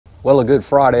Well, a good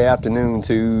Friday afternoon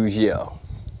to you.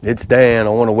 It's Dan.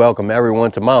 I want to welcome everyone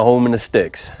to my home in the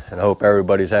sticks, and I hope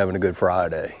everybody's having a good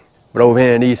Friday. But over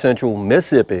here in East Central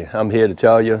Mississippi, I'm here to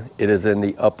tell you it is in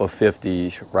the upper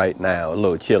 50s right now, a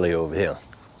little chilly over here.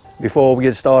 Before we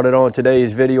get started on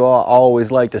today's video, I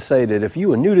always like to say that if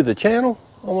you are new to the channel,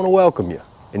 I want to welcome you.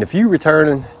 And if you're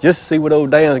returning just to see what old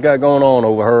Dan's got going on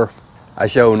over her, I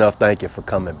sure enough thank you for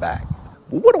coming back.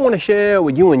 What I want to share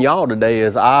with you and y'all today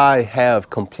is I have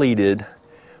completed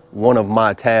one of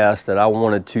my tasks that I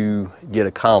wanted to get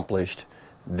accomplished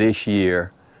this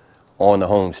year on the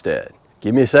homestead.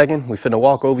 Give me a second, we finna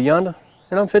walk over yonder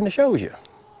and I'm finna show you.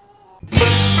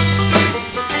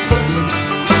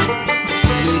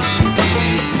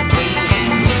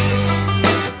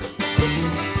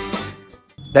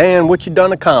 Dan, what you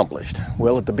done accomplished?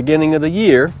 Well, at the beginning of the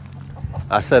year,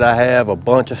 I said I have a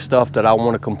bunch of stuff that I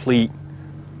want to complete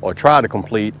or try to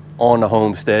complete on the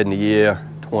homestead in the year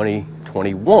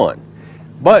 2021.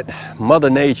 But Mother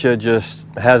Nature just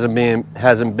hasn't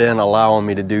been allowing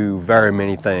me to do very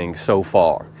many things so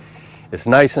far. It's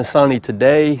nice and sunny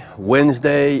today.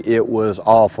 Wednesday, it was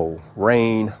awful.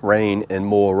 Rain, rain, and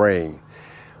more rain.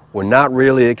 We're not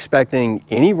really expecting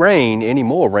any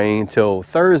more rain till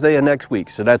Thursday of next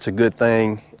week. So that's a good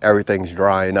thing. Everything's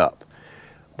drying up.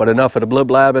 But enough of the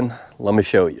blib-blabbing, let me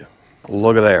show you.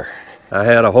 Look at there. I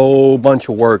had a whole bunch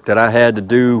of work that I had to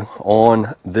do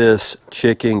on this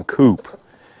chicken coop.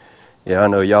 Yeah, I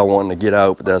know y'all wanting to get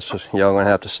out, but that's y'all gonna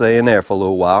have to stay in there for a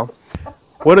little while.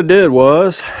 What I did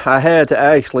was I had to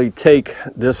actually take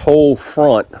this whole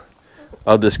front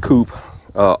of this coop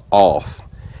off.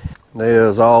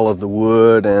 There's all of the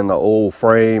wood and the old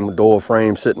frame, door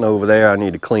frame sitting over there. I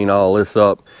need to clean all this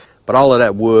up. But all of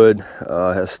that wood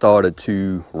has started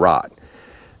to rot.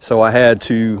 So I had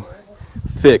to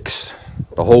fix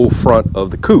the whole front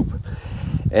of the coop.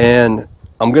 And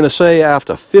I'm gonna say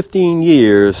after 15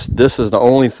 years, this is the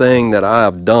only thing that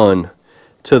I've done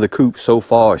to the coop so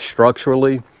far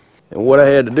structurally. And what I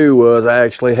had to do was I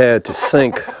actually had to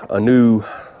sink a new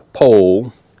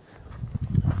pole.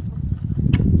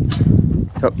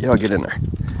 Oh, y'all get in there.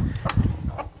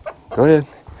 Go ahead.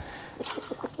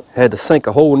 Had to sink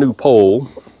a whole new pole.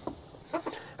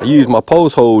 I used my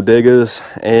post hole diggers,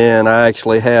 and I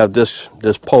actually have this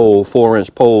pole,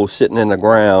 4-inch pole, sitting in the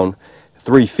ground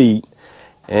 3 feet,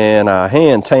 and I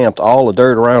hand tamped all the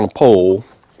dirt around the pole,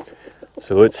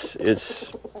 so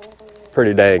it's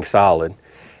pretty dang solid.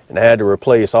 And I had to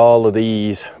replace all of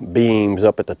these beams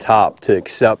up at the top to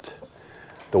accept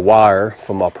the wire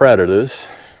from my predators.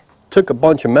 Took a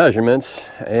bunch of measurements,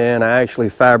 and I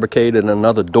actually fabricated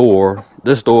another door.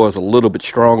 This door is a little bit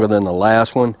stronger than the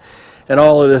last one. And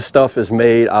all of this stuff is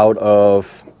made out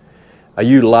of, I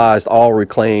utilized all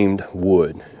reclaimed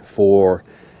wood for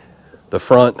the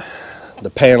front, the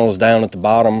panels down at the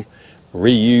bottom,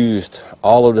 reused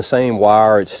all of the same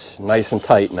wire. It's nice and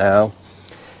tight now.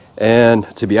 And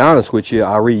to be honest with you,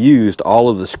 I reused all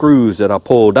of the screws that I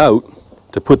pulled out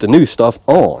to put the new stuff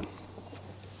on.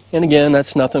 And again,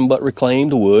 that's nothing but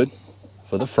reclaimed wood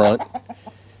for the front.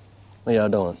 What y'all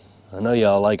doing? I know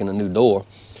y'all liking the new door.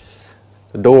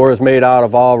 The door is made out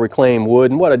of all reclaimed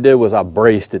wood, and what I did was I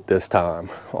braced it this time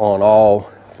on all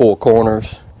 4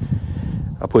 corners.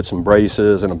 I put some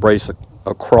braces and a brace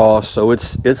across, so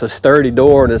it's a sturdy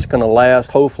door, and it's going to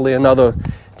last hopefully another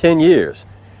 10 years.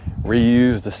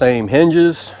 Reuse the same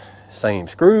hinges, same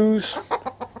screws,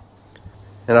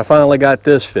 and I finally got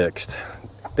this fixed.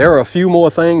 There are a few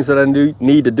more things that I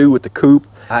need to do with the coop.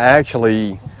 I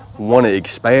actually want to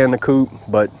expand the coop,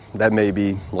 but that may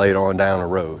be later on down the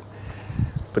road.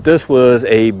 But this was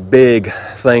a big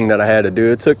thing that I had to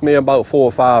do. It took me about 4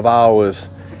 or 5 hours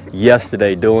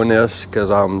yesterday doing this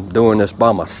because I'm doing this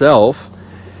by myself.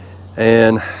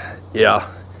 And yeah,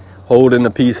 holding the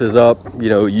pieces up, you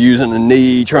know, using the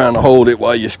knee, trying to hold it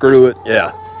while you screw it.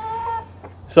 Yeah.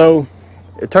 So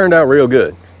it turned out real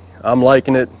good. I'm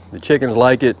liking it. The chickens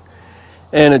like it.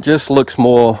 And it just looks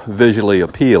more visually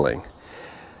appealing.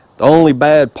 The only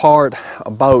bad part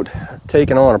about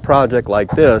taking on a project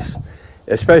like this,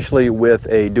 especially with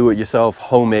a do-it-yourself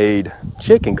homemade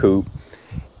chicken coop,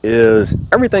 is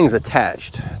everything's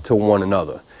attached to one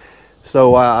another.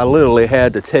 So I literally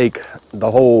had to take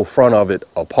the whole front of it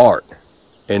apart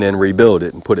and then rebuild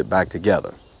it and put it back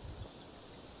together.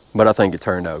 But I think it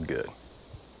turned out good.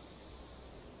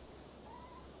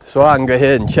 So I can go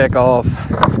ahead and check off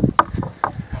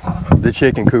the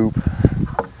chicken coop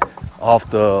off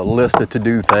the list of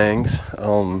to-do things.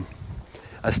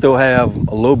 I still have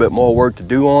a little bit more work to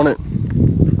do on it.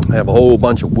 I have a whole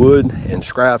bunch of wood and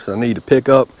scraps I need to pick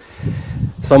up.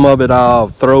 Some of it I'll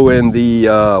throw in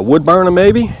the wood burner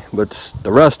maybe, but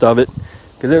the rest of it,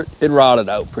 because it rotted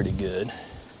out pretty good.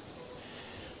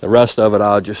 The rest of it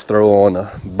I'll just throw on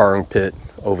the burn pit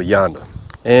over yonder.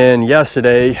 And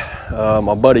yesterday,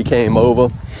 my buddy came over,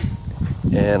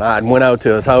 and I went out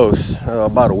to his house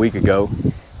about a week ago,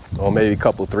 or maybe a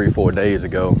couple, 3-4 days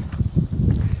ago.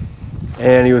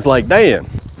 And he was like, "Dan,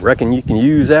 reckon you can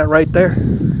use that right there?"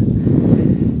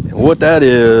 And what that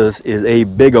is a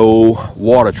big old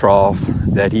water trough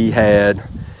that he had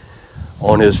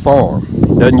on his farm.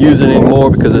 He doesn't use it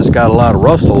anymore because it's got a lot of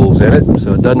rust holes in it,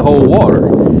 so it doesn't hold water.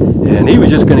 And he was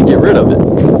just gonna get rid of it.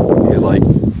 He was like,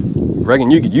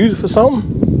 "Reckon you could use it for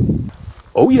something?"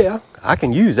 "Oh yeah, I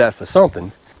can use that for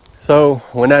something." So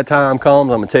when that time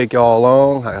comes, I'm gonna take y'all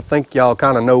along. I think y'all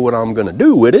kind of know what I'm gonna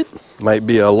do with it. Might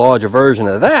be a larger version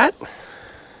of that.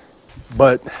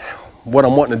 But what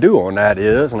I'm wanting to do on that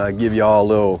is, and I give y'all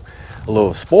a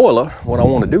little spoiler, what I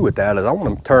want to do with that is I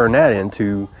want to turn that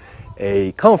into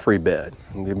a comfrey bed.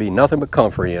 There's gonna be nothing but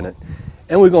comfrey in it.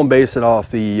 And we're gonna base it off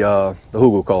the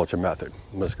hugelkultur method.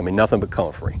 It's gonna be nothing but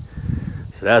comfrey.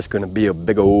 So that's gonna be a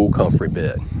big old comfrey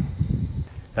bed.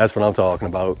 That's what I'm talking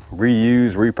about.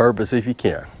 Reuse, repurpose if you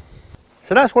can.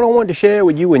 So that's what I wanted to share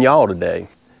with you and y'all today.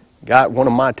 Got one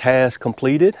of my tasks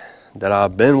completed that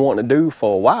I've been wanting to do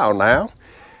for a while now.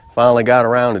 Finally got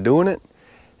around to doing it.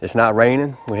 It's not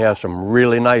raining. We have some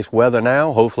really nice weather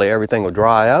now. Hopefully everything will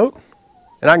dry out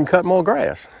and I can cut more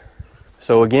grass.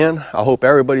 So again, I hope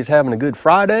everybody's having a good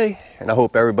Friday, and I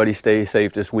hope everybody stays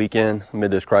safe this weekend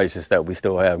amid this crisis that we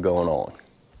still have going on.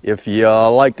 If you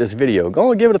like this video,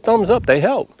 go and give it a thumbs up. They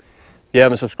help. If you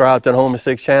haven't subscribed to the Home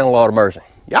Mistakes channel, Lord of mercy,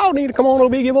 y'all need to come on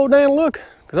over here and give old Dan a look,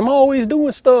 because I'm always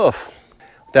doing stuff.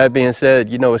 With that being said,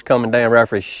 you know it's coming. Dan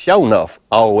Rafferty, sure enough,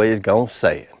 always gonna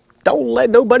say it. Don't let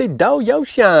nobody dull your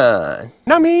shine.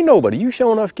 And I mean nobody. You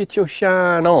sure enough get your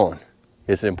shine on.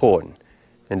 It's important.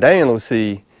 And Dan will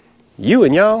see you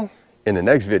and y'all in the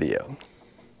next video.